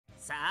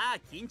さあ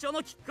緊張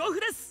のキックオフ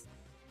です。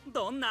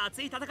どんな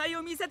熱い戦い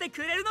を見せて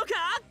くれるのか。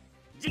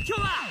実況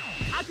は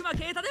角間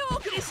啓太でお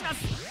送りしま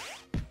す。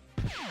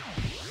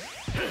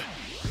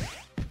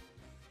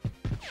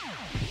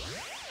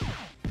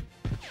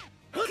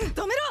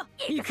止めろ。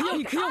行くよ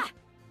行くよ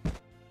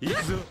行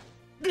くぞ。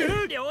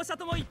両者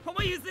とも一歩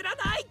も譲ら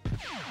ない。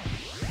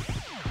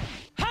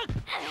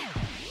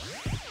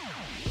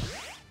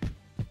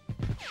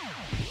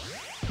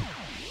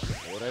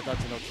俺た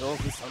ちの恐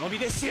怖その身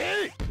で死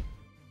ね。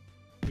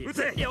撃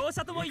て。両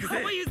者とも一歩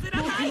も譲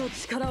らない。僕の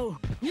力を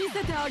見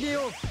せてあげ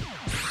よう。ここ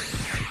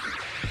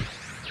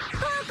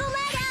ま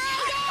で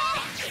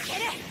いけ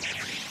る。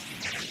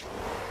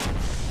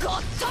ゴ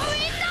ッドウィ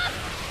ンド。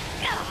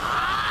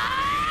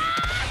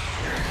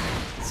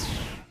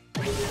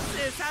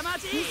凄ま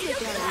じい威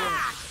力だ。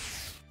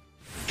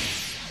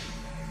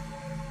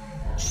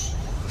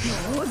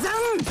ノーザン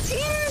イン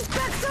パ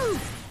クト。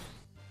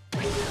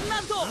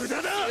なんとシュ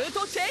ート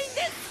チェインで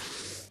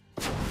す。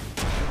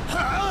は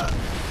あ、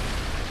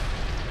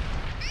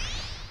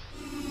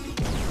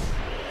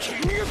キ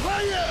ングファ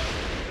イヤー。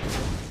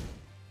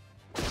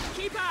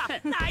キーパー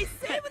ナイス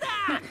セーブだ。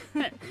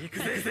行く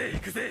ぜ行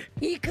くぜ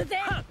行くぜ。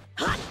は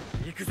っ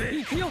行くぜ。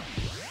行くよ。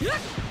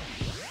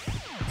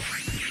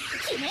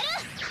決める。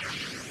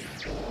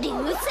流星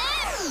ブレ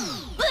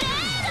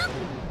ード。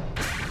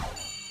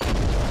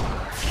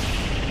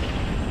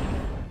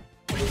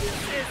凄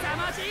ま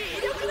じい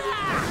威力だ。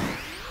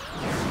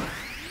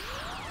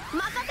任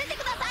せてく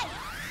ださい。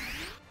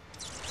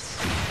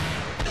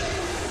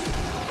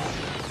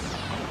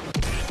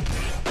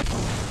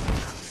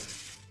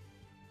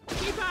キ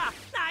ーパー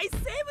ナイスセ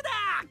ーブだ。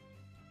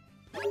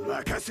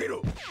任せ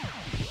ろ。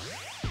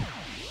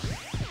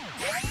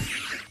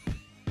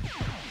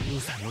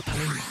兄さんのため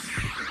にも。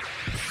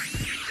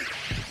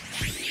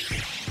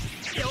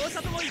両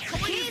者とも一歩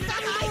も譲らな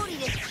い。通り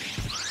です。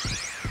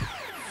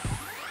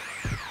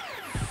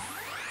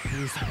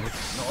兄さんの乗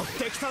っ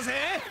てきた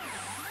ぜ。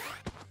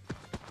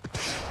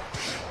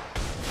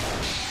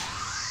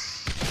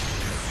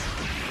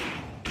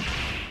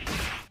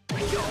強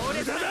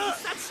烈な必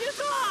殺シュー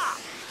ト。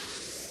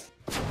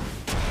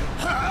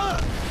はあ、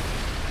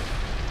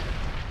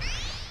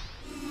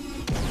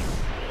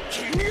キ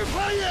ングファ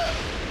イヤー。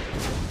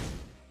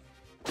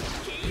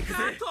キーパ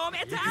ー止め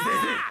た。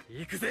行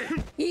くぜ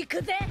行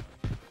くぜ。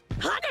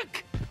ハネック。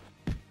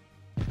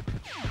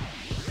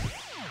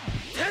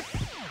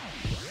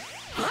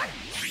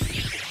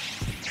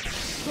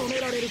止め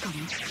られるかな。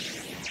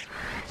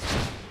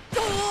お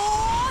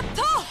ーっ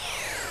と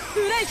ブ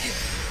レイク。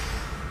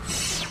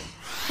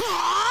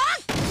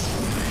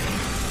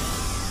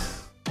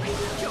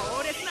強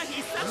烈な必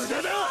殺シュ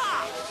ート。は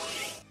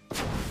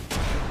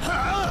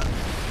あ、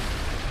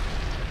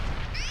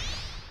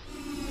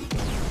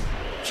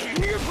キング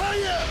ファ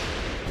イヤー。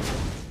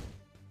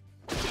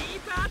キー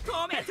パー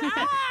止めた。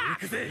行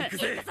くぜ行く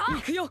ぜ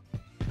行くよ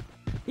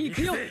行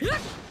くよ。行く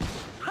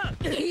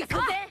ぜ行く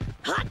ぜ。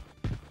はっ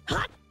は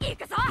っ行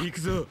くぞ。行く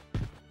ぞ。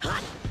は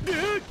っ。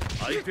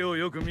相手を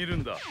よく見る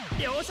んだ。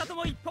両者と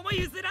も一歩も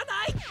譲ら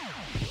ない。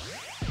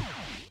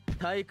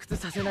退屈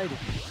させないで。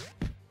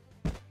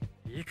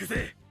行く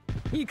ぜ。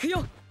行く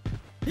よ。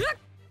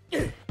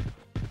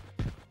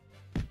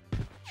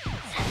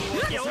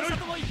両者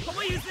とも一歩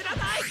も譲ら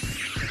ない。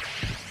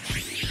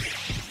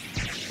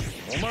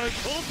お前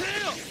通せ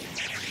よ。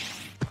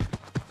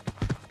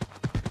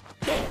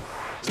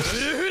ウル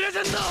フレジ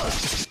ェンド。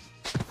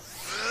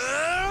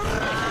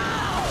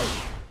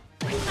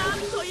なん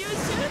というシュ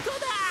ート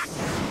だ。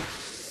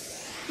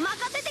任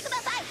せてくだ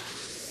さい。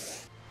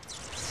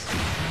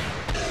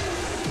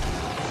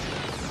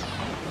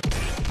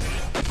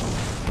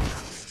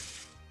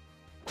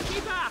キー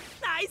パー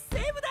ナイスセー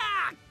ブだ。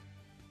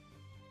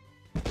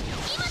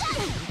今だ。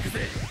行くぜ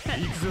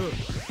行くぞ。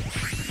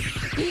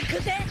行く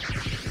ぜ。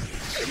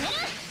決める。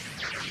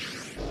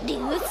流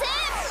星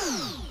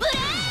ブレ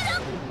ード。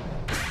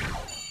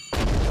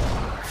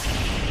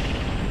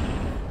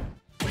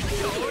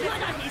強烈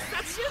な必殺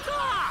シュート。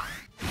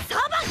裁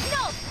きの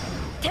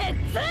鉄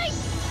槌。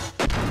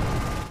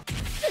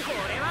こ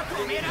れは止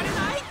められな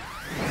い。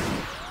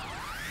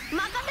任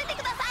せてく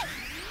ださい。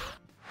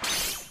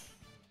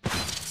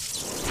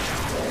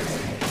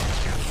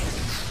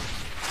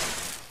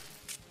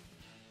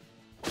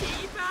キー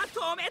パー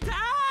止めた。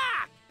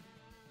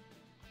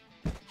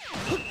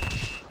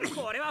こ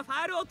れはフ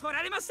ァウルを取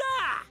られました。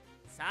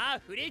さあ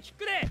フリーキッ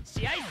クで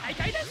試合再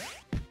開です。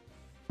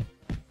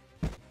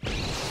行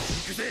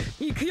くぜ。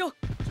行くよ。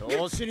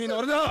調子に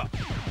乗るな。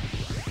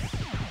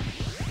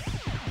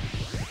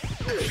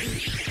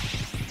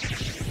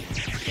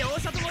両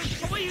者とも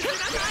一歩も譲らな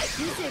い。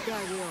見せてあ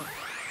げよう。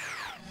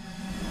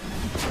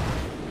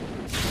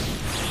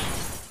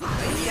ファ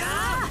イヤ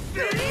ーブ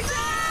リザ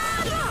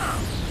ード。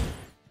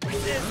凄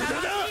ま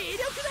じい威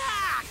力だ。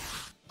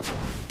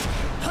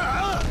は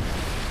あ、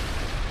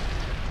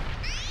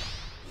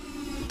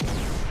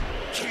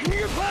キング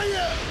ファイヤ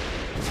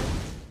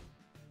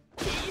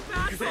キーパ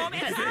ー止め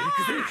た。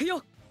行くよ。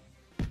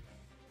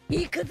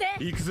行くぜ。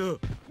ー。行くぞ。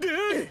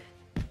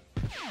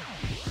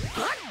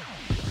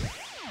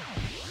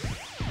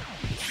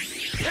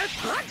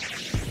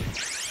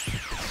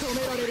止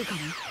められるかな。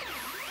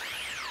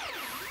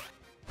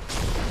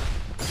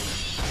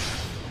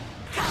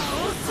カ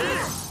オス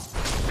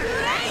ブレ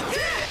イク。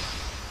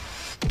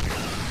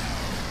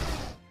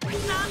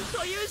なん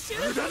というシュ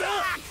ートだ。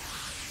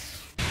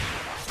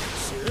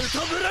シュー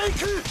トブレイク。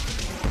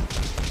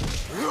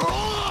うおー。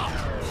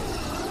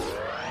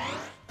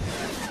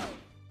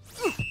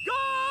ゴ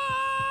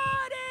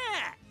ール。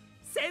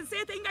先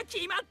制点が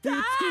決まった。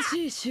美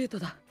しいシュート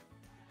だ。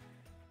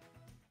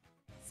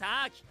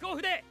さあキックオ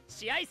フで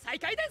試合再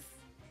開です。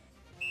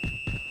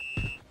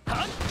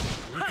はっ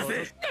行く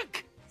ぜ。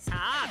さ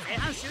あ前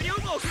半終了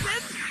目前。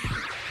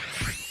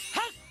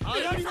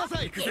上がりな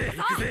さい。行くぜ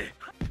行くぜ。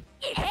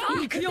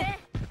行くよ。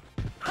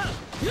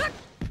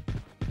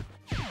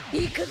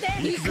行くぜ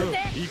行く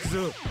ぜ行く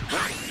ぞ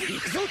行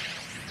くぞ。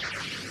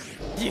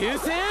流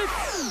星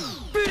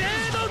ブレー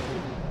ド。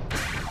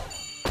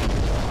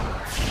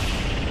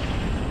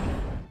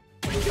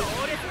強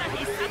烈な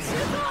必殺シュ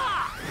ート。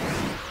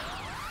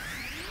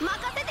任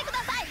せてくだ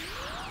さい。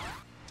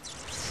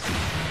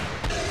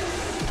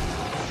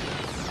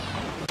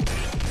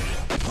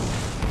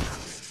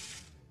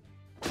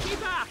キー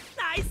パー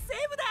ナイスセー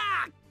ブだ。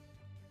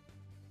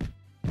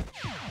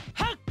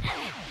はっ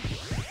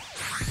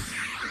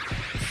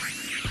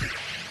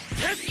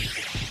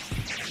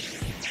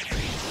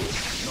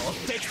乗っ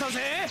てきたぜ。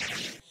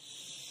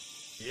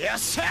よっ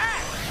しゃ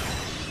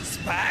ス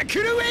パーク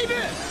ルウェイブ。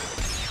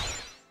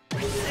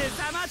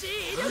凄まじい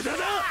威力だ。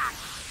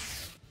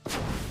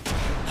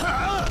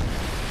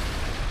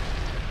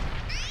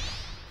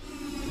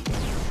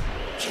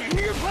キング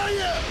ファイ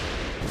ヤ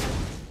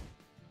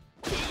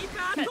キーパ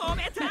ー止め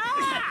た。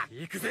ー。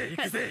行くぜ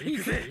行くぜ行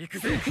くぜ行く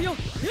ぜ。行くよ。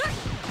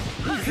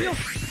行くよ。こ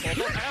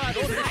こからはど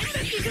うする。行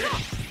くぞ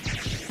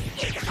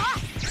行くぞ。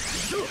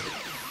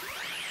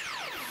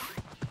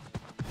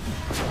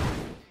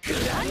グ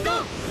ランド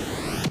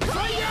フ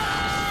ァイヤ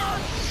ー。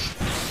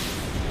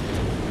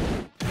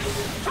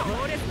強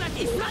烈な必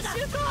殺シ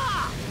ュート。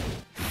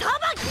さ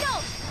ばきの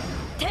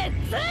鉄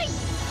槌。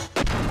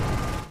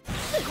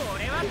こ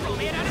れは止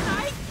められな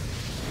い。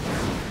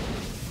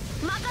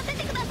任せ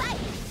てください。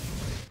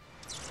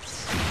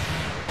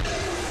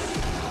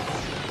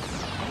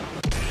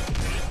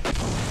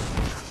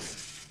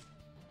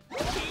キ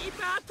ー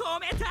パー止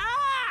めた。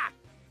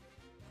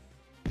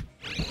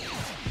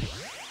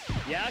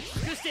焼き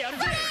尽くしてやる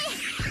ぜ。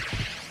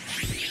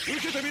受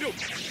けてみろ。エ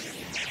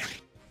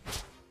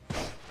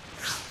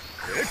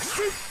クス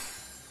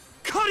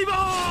カリバ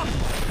ー。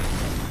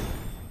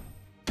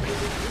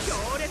強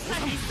烈な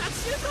必殺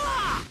シュート。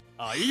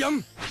アイア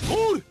ンホ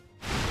ール。こ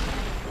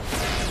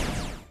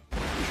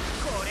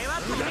れは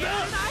止められな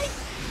い。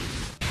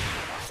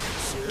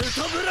シュー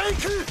トブレイ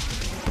ク。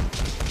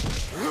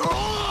うお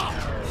ー。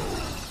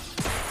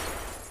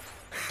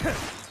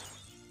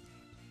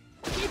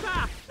キーパ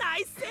ーナイ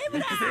スセーブ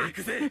だ。行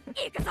くぜ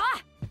行くぞ。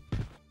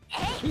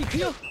行く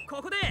よ。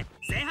ここで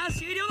前半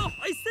終了の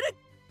ホイッスル。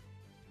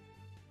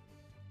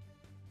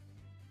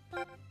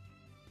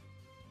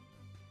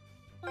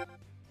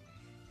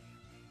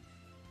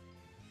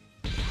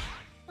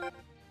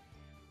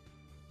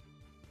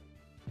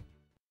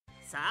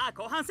さあ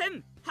後半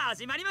戦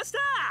始まりました。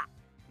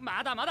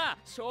まだまだ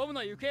勝負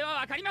の行方は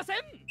分かりません。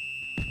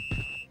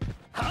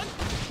はっ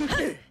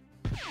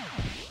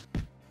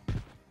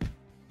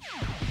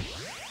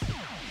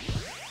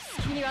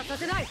好きにはさ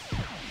せない。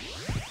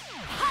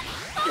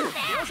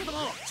両者と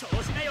も調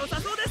子が良さ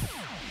そうです。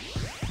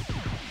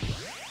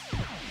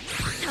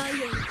太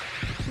陽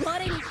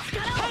我に力を。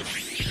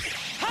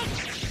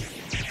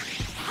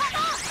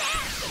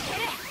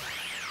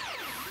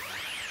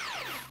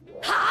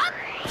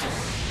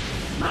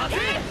待て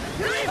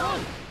フレイボン。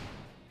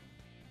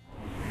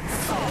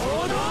ソー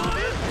ドオブ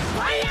フ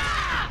ァイヤ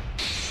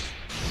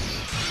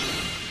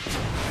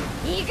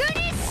イグニ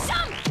ッショ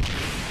ン。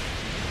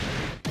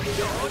ー。強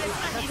烈な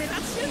必殺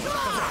シュート。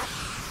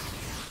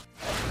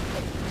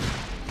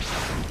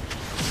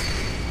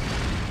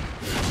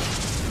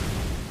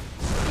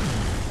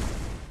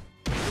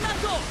なん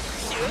と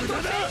シュート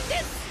チェンジで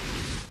す。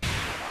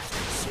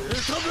シュ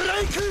ートブレ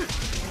イク。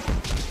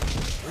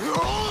うお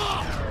ー。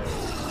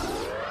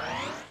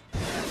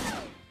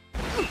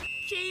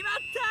決まっ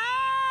た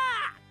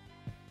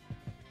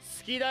ー。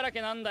好きだら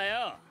けなんだ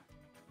よ。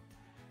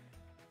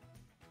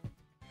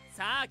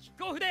さあキッ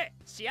クオフで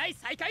試合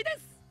再開です。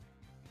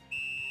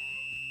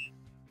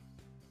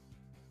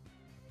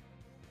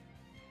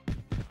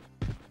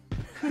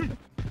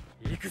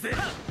行くぜ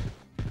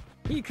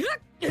行く。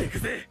行く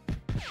ぜ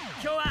今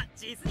日は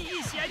実にい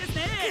い試合です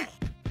ね。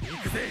行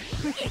くぜ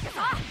行く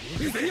ぞ。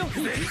行くぜ行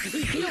くぜ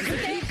行くよ。行くぜ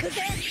行くぜ。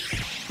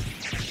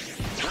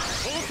押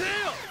せよ。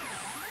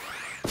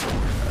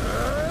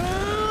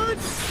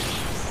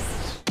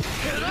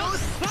クロス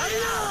ファイ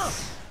ヤ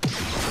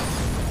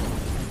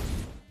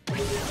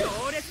強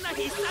烈な必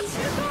殺シュ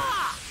ート。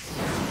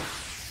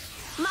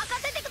任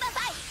せてくださ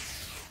い。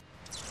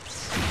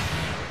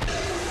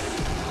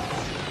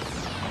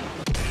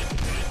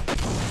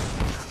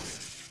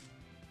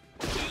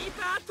キー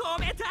パー止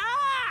めた。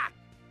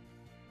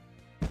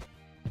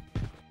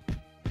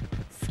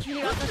き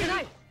にはさせな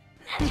い。は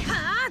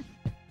あ、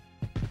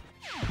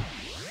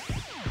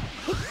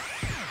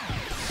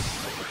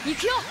行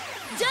くよ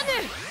ジャン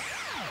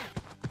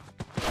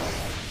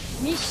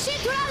ヌ。ミッシ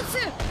ェトランス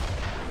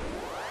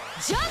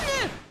ジャン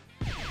ヌ。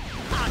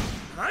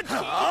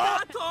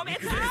止め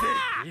た。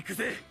行く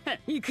ぜ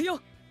行くよ。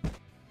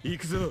行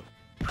くぞ。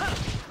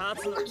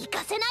行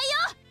かせないよ。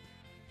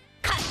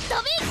カッ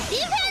トビ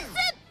ディフェン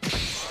ス。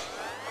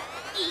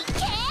いけ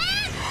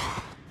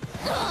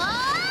ー。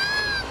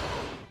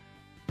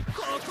こ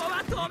こは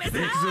止めた。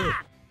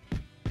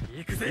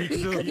行くぜ行く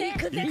ぞ行くぜ行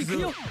くぜ行く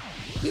よ。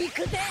行く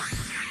ぜ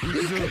行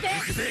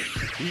くぜ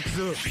行くぞ。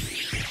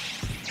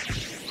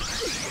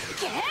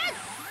タ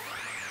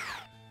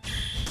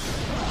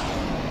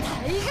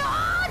イガ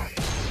ー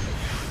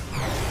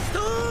スト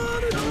ー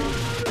ム。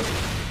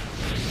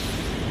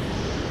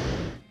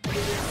凄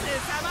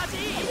まじい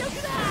威力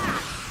だ。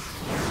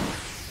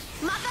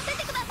任せて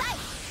ください。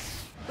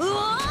うお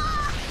ー、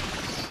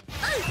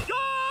ゴ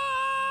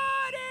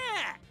ール。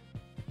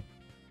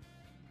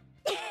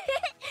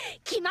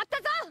決まった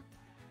ぞ。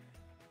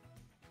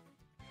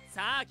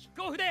さあキッ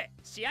クオフで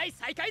試合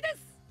再開です。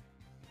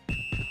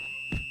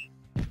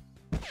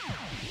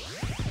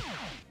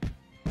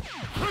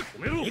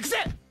行くぜ。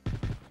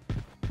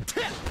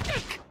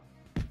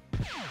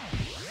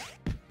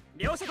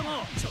両者と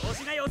も調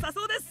子が良さ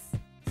そうです。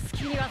好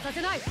きにはさ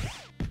せない。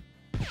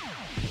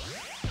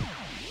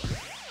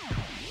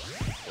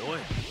おい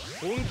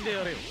本気で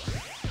やれよ。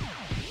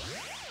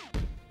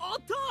おっ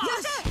と、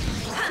キ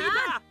ー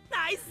パー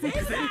ナイスセー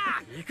ブだ。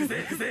行く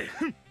ぜ行くぜ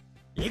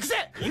行く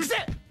ぜ行く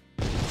ぜ。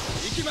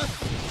行きます。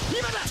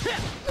今だ。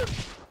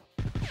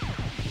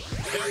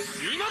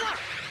今だ。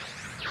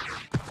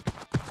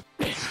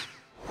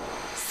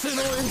ス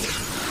ノーエンジン。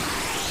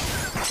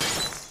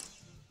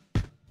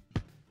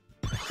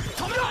止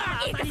めろ。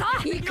行くぞ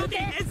行くぜ。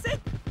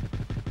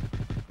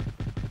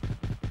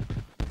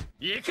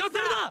行かせ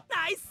るな。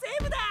ナイスセ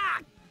ーブだ。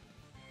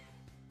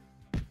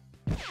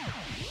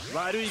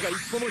悪いが一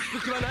歩も引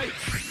く気はない。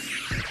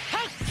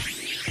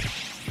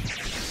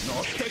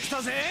乗ってき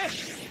たぜ。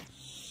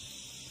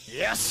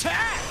よっしゃ。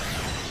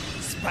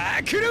スパ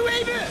ークルウ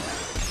ェイブ。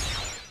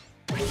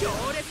強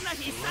烈な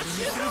必殺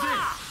シュート。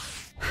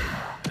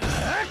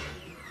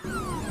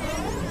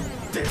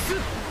デス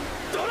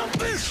ドロップ。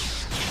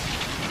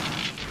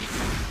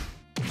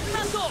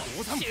なんと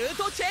シュー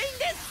トチェイン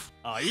です。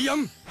アイア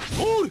ン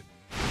ホール。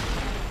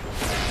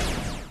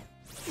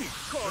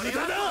これは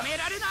止め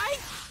られない。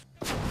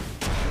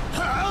は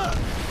あ。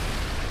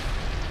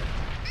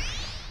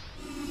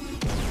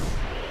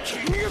キ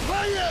ングファ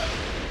イヤ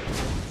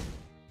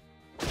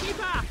キー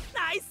パー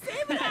ナイスセ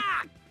ーブだ。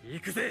ー。行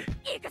くぜ。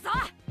行くぞ。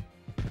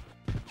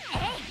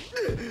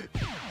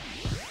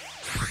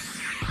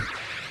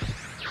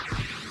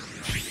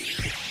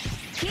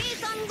計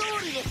算通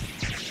りです。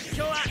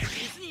今日は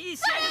実にいい試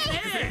合で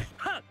すね。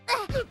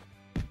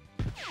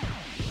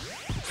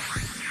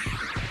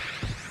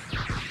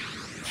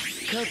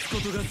勝つこ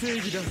とが正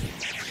義だ。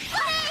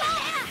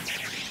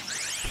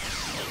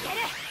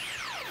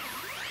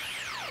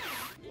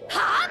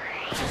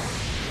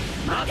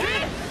待て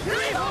フレ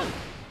イホン。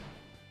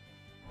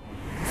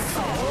ソ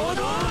ード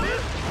オブフ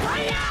ァ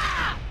イヤ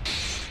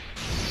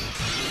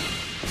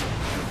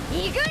イ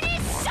グニッ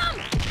ション。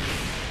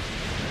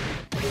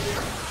ー。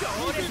強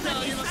烈な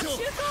必殺シ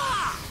ュート。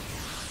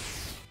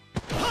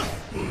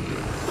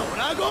ド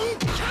ラゴン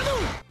キャノン。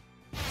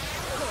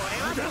これ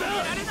は止め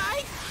られない。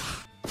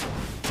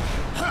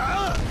は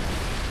あ。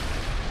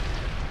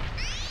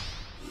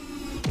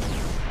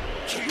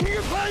キング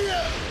ファイヤ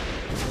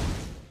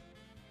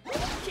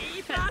キ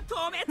ーパー止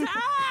めた。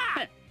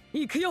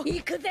行くよ。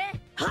行くぜ。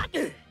はっ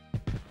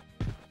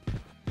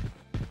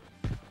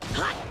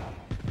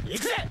行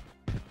くぜ。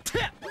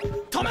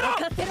止めろ。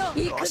任せろ。行く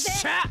ぜ。よっし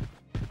ゃ。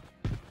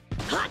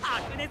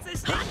白熱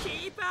してキ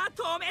ーパー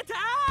止めた。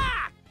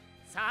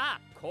さあ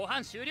後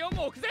半終了目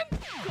前。こ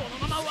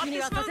のまま終わってし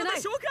まうので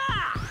しょうか。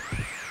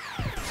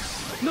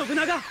信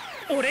長、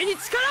俺に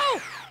力を。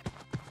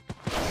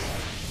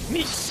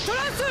ミッシュト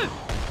ランス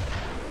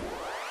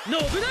信長。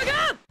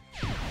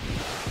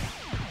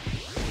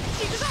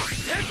行くぞ。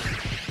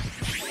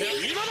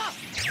今だ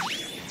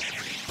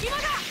今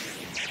だ。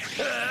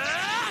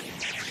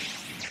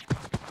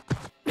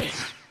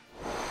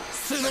ス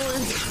ノーエン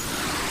ジン。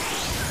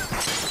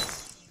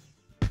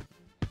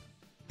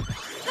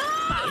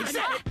鉄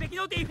壁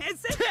のディフェンス。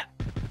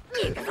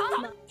行くぞ。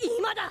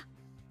今だ。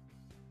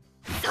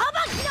裁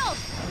きの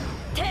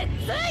鉄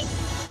槌。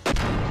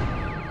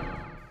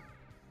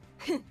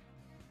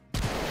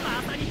ま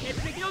さに鉄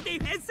壁のディ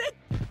フェンス。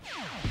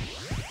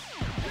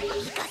行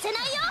かせな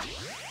いよ。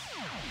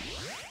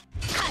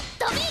カッ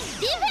トビディ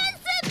フェン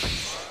ス。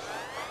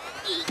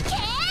いけ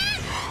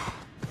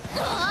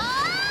ー。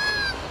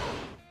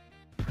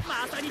ま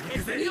さに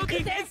鉄壁のデ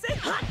ィフェンス。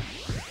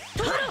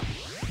止めろ。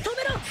止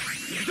めろ。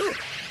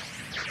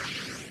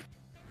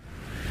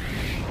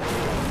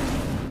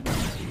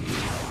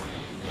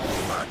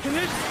マグネ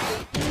ット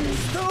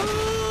ストー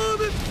ム。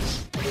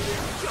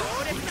強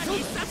烈な必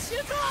殺シュ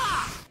ート。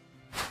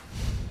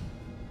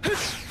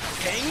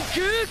落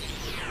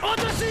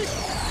とし。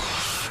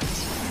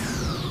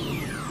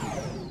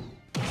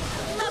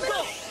なんと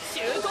シ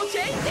ュートチ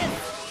ェインです。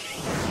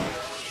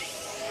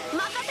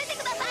任せて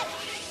ください。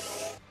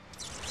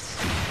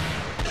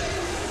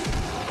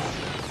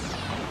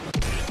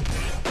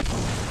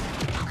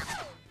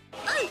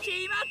決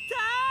まった。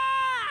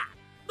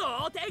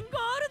同点ゴー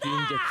ルだ。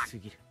貧弱す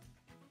ぎる。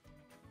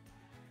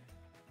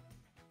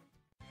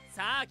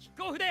さあキッ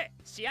クオフで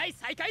試合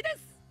再開で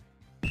す。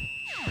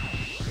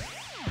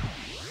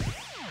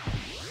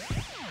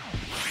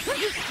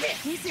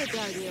見せて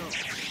あげよう。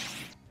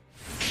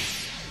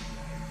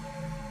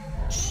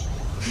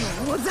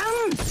ノーザン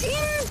イン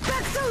パ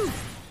クト。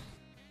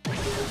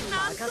な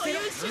んという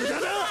シュート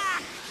だ。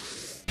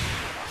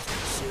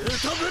シュー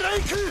トブレ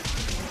イク。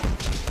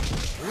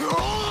うお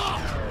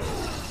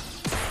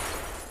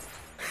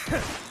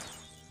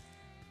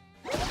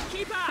キ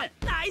ーパー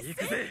ナイスセ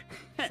ー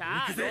ブ。さ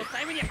あロー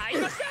タイムに入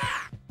りました。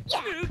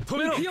止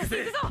めろ。行くぞ。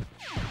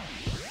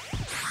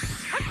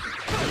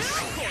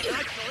これは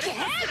強烈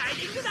なスライ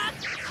ディングだ。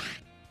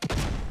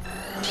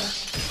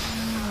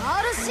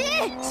RC シ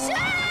ュー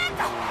ト。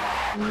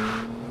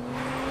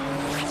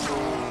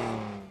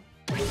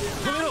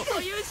なんと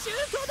いうシュー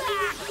トだ。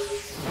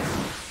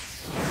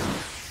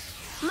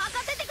任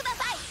せてくださ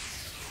い。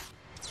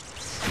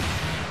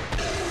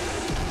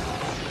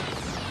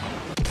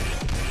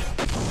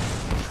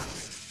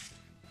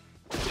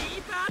キ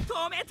ーパー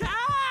止めた。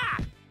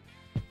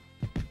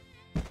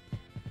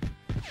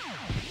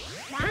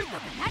なんとか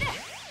なる。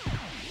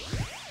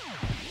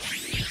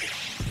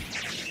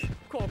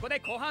ここで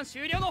後半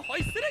終了のホ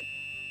イッスル。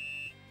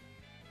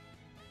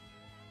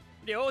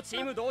両チ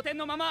ーム同点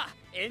のまま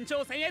延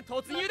長戦へ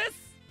突入です。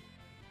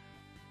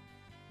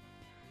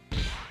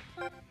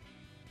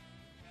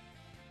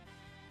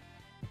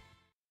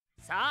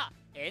さあ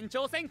延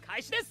長戦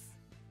開始です。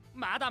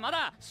まだま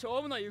だ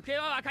勝負の行方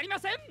は分かりま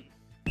せん。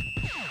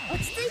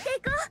落ち着いて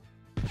いこ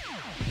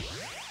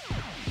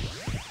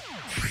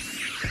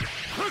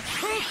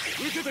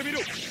受けてみろ。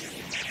エク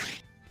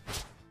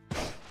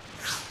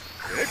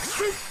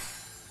ス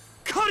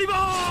カリバ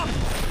ー。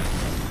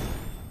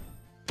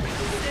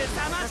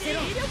凄まじい威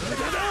力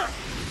だ。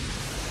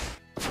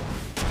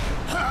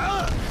は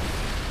あ。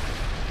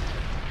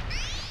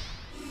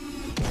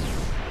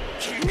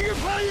キング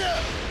ファイヤ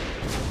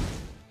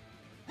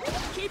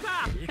キーパ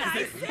ーナ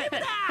イスセーブ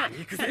だ。ー。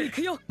行くぜ。行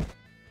くよ。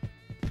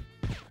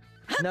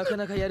なか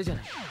なかやるじゃ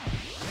ない。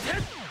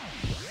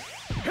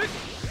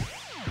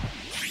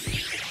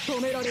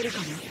止められるか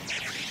な。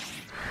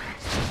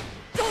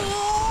お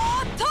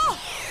ーっと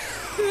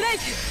ブレイ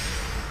ク。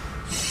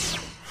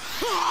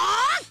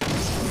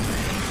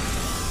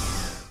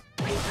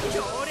強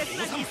烈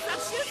な必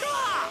殺シュー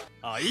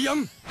ト。アイア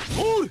ンボ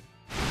ール。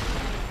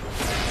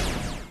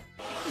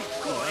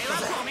これは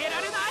止めら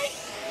れない。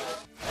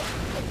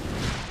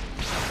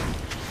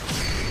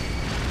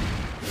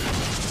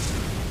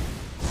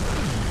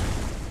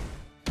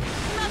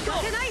なんと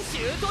シュ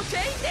ートチェ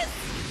インです。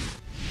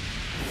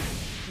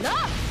な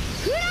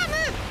フラム。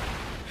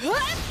こ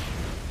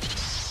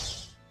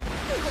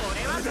れ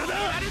は止め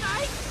られな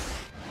い。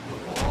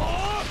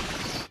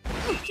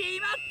決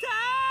まった。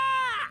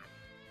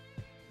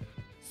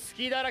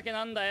隙だらけ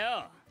なんだ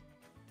よ。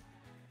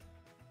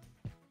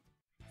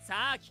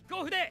さあキック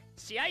オフで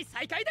試合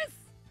再開です。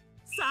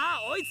さ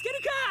あ追いつけ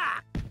る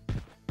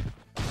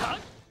か。はっ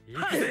行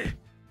くぜ。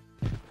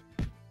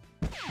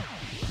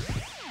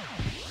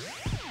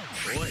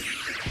おい、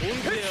本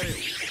気でやれよ。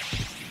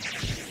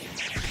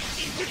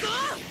行くぞ。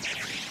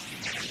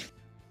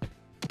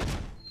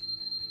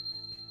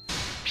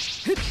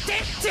振ってっ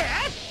て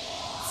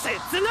刹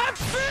那ブ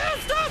ー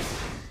スト。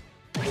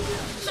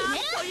なん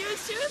という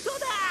シュート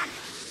だ。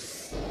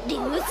流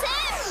星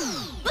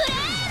ブレ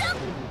ード。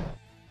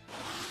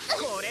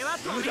これは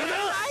止められな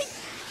い。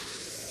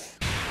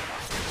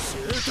シュ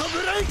ートブ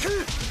レイク。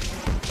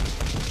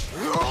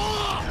うお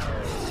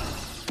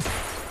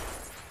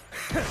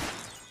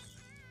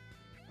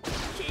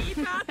キー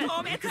パー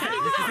止めた。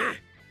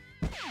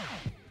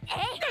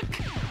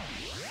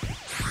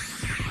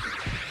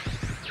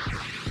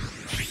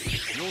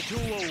余興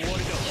は終わ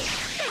りだ。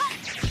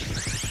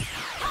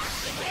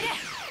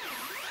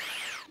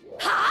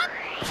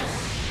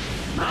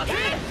待て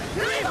フ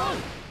レイホン。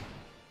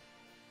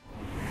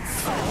ソ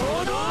ー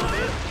ドオブフ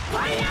ァ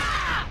イヤ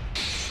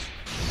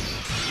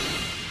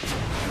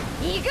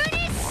イグニ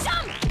ッショ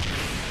ン。ー。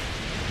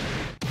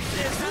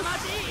凄ま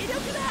じい威力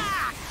だ。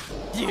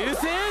流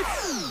星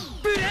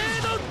ブレー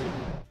ド。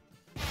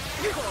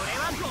これ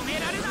は止め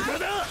られない。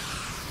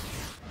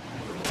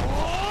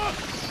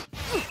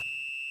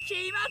決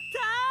まっ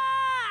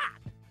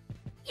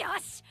たよ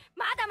し、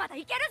まだまだ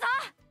いけるぞ。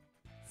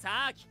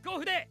さあキックオ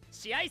フで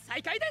試合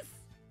再開で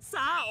す。さ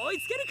あ追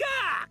いつけるか。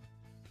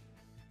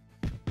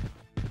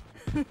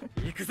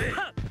行くぜ。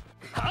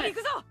行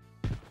くぞ。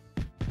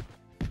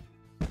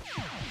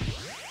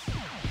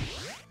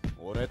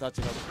俺たち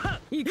など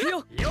行く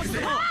よ。よし、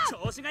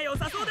調子が良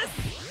さそうです。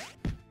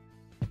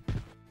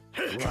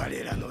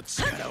我らの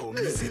力を見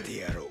せて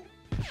やろう。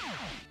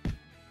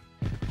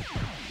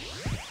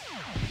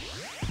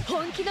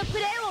きのプ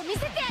レーを見せ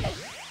てやる。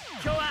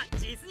今日は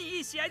実にい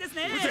い試合です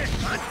ね。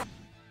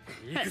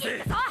行くぜ行く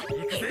ぜ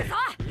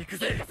行く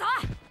ぜ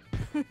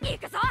行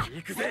くぞ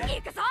行くぜ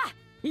行くぞ。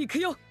行く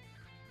よ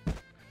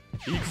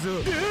行くぞ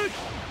行く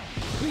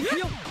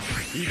よ。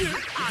行くぞ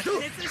白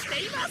熱し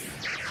ています。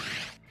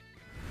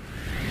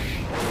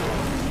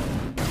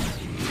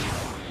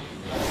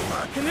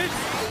白熱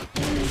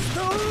ス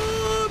ト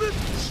ーブ。なん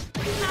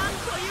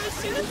という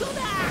シュート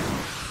だ。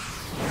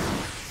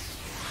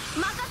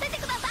任せ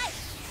てください。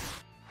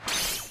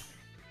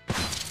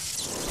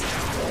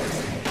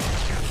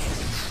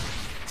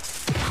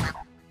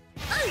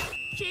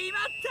決ま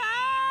っ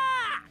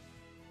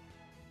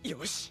た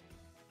よし。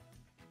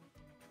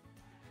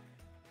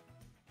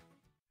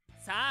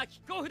さあキ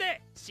ックオフで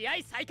試合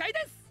再開で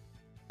す。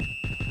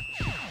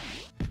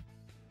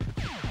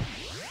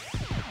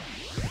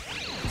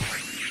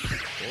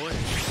おい応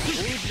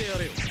じてや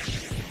れよ。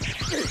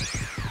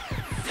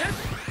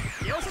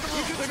両者とも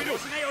調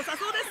子が良さ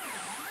そうです。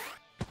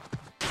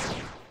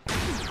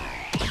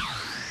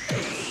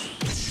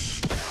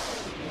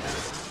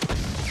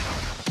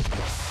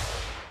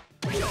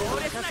強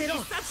烈な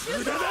必殺シ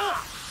ュート。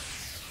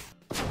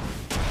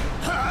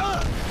は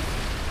あ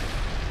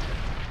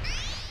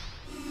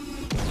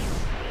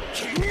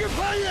キング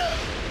ファイヤ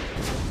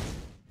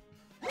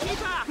キー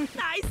パー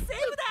ナイスセー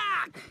ブだ。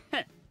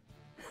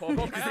こ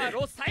こからは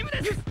ロスタイム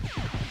です。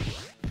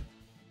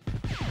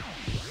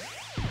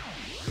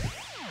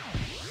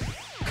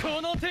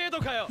この程度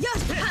かよ。よし。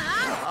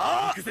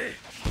ー行くぜ。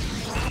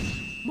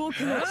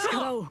僕の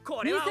力を見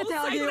これはオフせて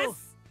あげようサイドで。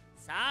す。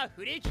さあ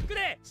フリーキック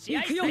で試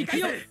合行くよ再開行く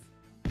よです。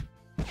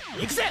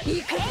行くぜ。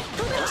行く。よ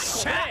っ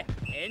しゃ。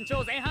延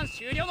長前半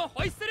終了の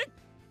ホイッスル。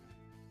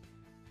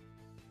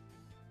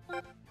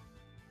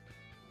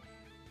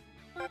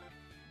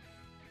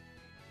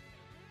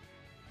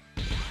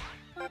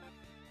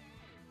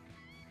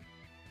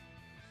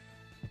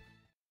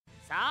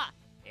さあ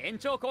延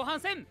長後半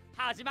戦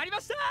始まり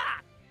ました。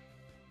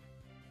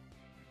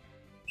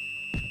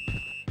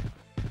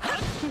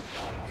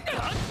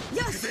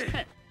よし。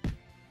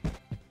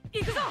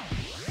行くぞ。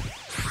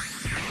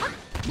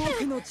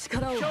僕の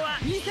力を今日は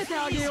見せて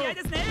あげよういい試合。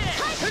ですね。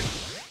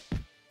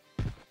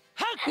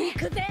行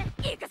くぜ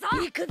行くぞ。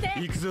行くぜ。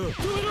行くぞ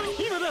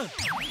今だ。行く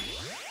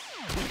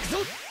ぞ。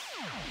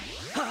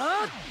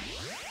は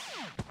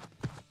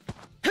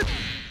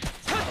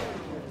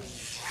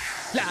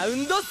ラウ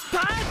ンドスパ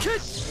ーク。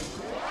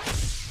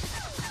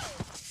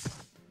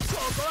こ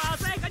こは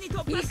鮮やかに突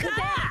破した。行くぜ。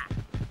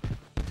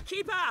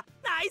キーパー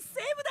ナイスセ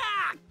ーブだ。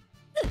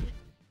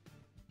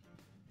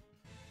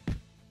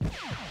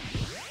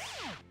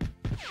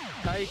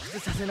退屈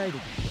させないで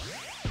くれ。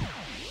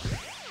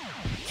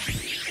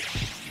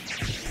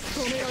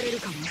止められる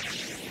かも。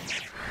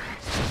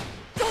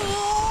おー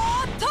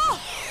っと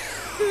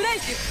ブレイ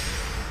ク。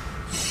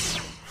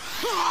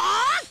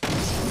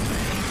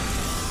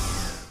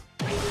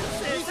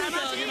凄ま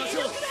じい威力だ。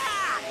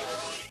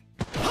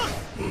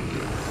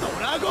ド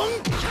ラゴン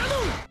キャ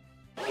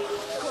こ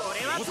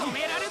れは止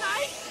められない。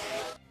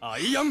ノンア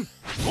イアンボ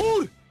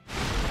ール。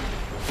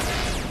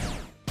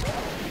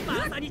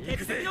まさに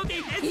鉄壁のデ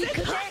ィフェンス。行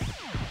くぜ。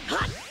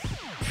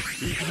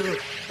行くぞ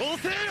押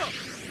せよ。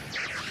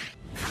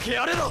駆け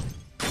荒れろ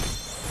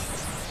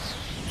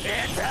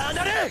エター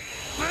ナルブ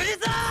リ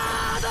ザ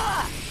ー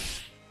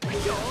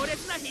強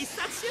烈な必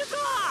殺シュート。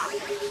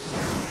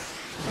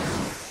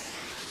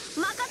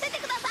任せて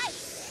ください。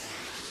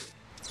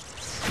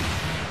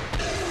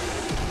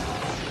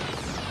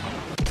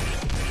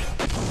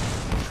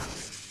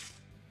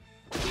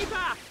キーパー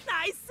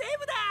ナイスセー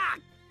ブだ。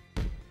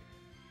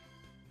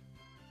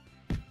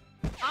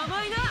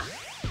甘いな。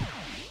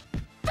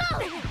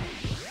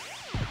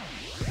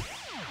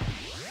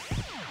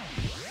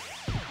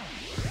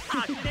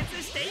白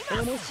熱してい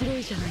ます。面白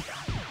いじゃないか。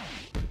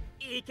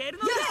いけるの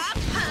か。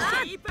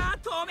キーパー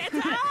止めた。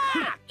行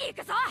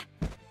くぞ。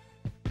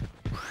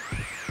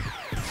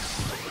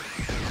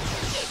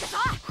行くぞ。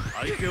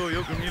相手を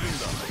よく見るんだ。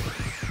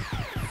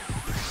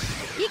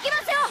行き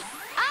ますよ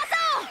アーサ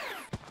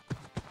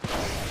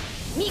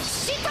ー。ミク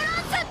シトランス。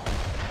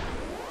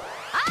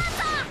アー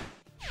サー。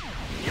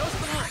両者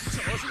とも調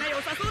子が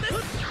良さそうです。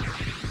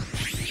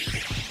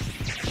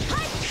は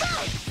い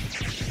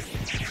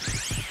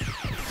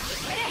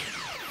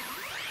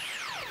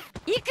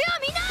行くよ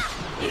みんな。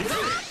行くぞ。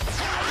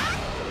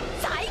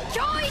最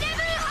強イレブン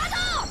ハード。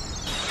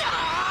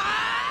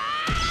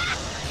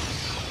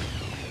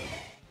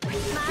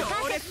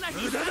強烈な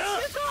必殺シュー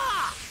ト。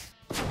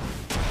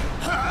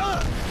はあ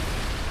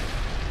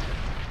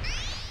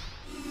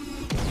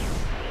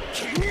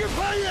キング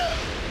ファイヤー。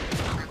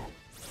ゴ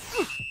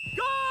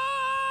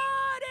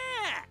ー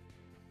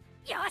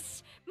ル。よ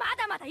しま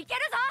だまだいけ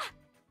るぞ。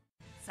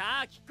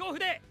さあキックオフ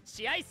で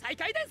試合再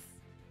開です。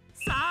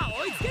さあ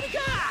追いつけるか。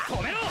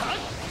止めろ。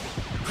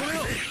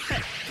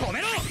止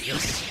めろ。よ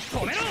し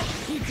止めろ。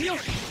行くよ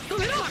止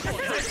めろ。強烈な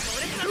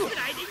ス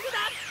ライディングだ。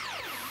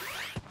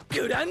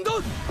グランドフ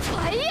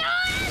ァイヤ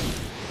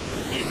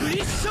ーイグニ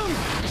ッション。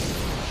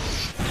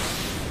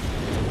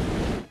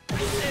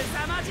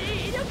凄まじ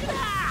い威力だ。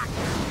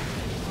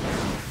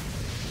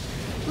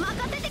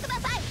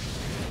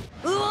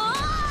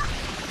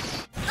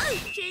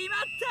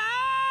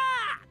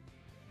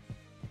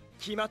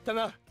決まった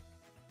な。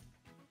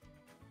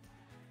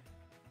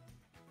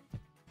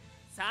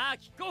さあ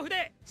キックオフ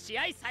で試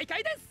合再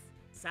開で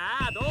す。さ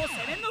あどう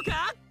攻めるのか。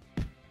は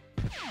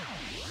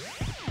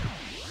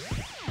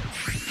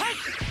い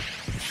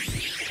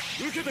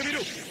受けてみろ。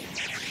エ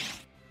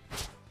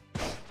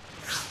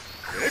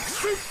ク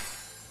ス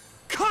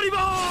カリ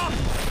バー。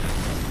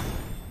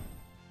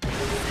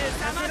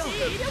凄まじい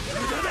威力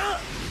だ。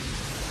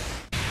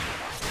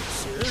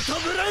シュート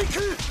ブレイク。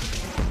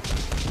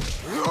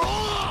うお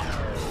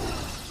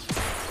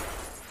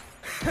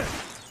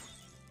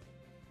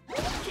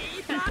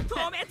キーパー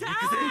止めた。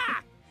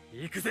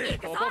行くぜ。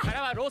ここか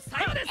らはロス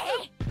タイムです。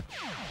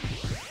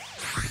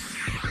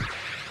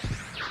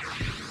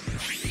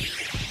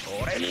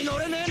俺に乗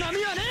れねえ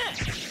波はねえ。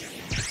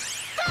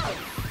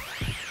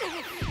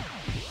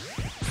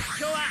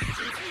今日は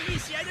実にいい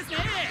試合ですね。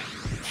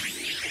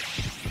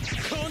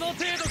この程度か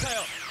よ。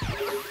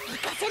行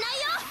かせないよ。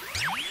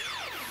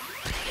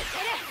いけ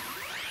る。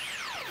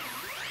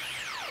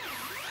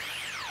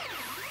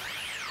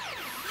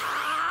は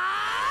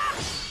あ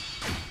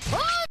王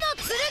の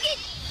剣。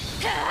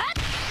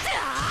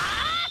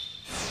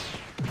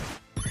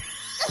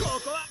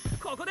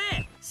ここで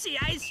試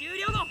合終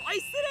了のホイッ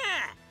スル。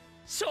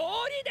勝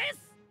利で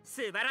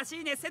す。素晴らし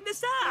い熱戦で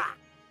した。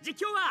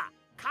実況は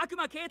角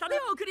間啓太で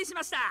お送りし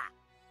ました。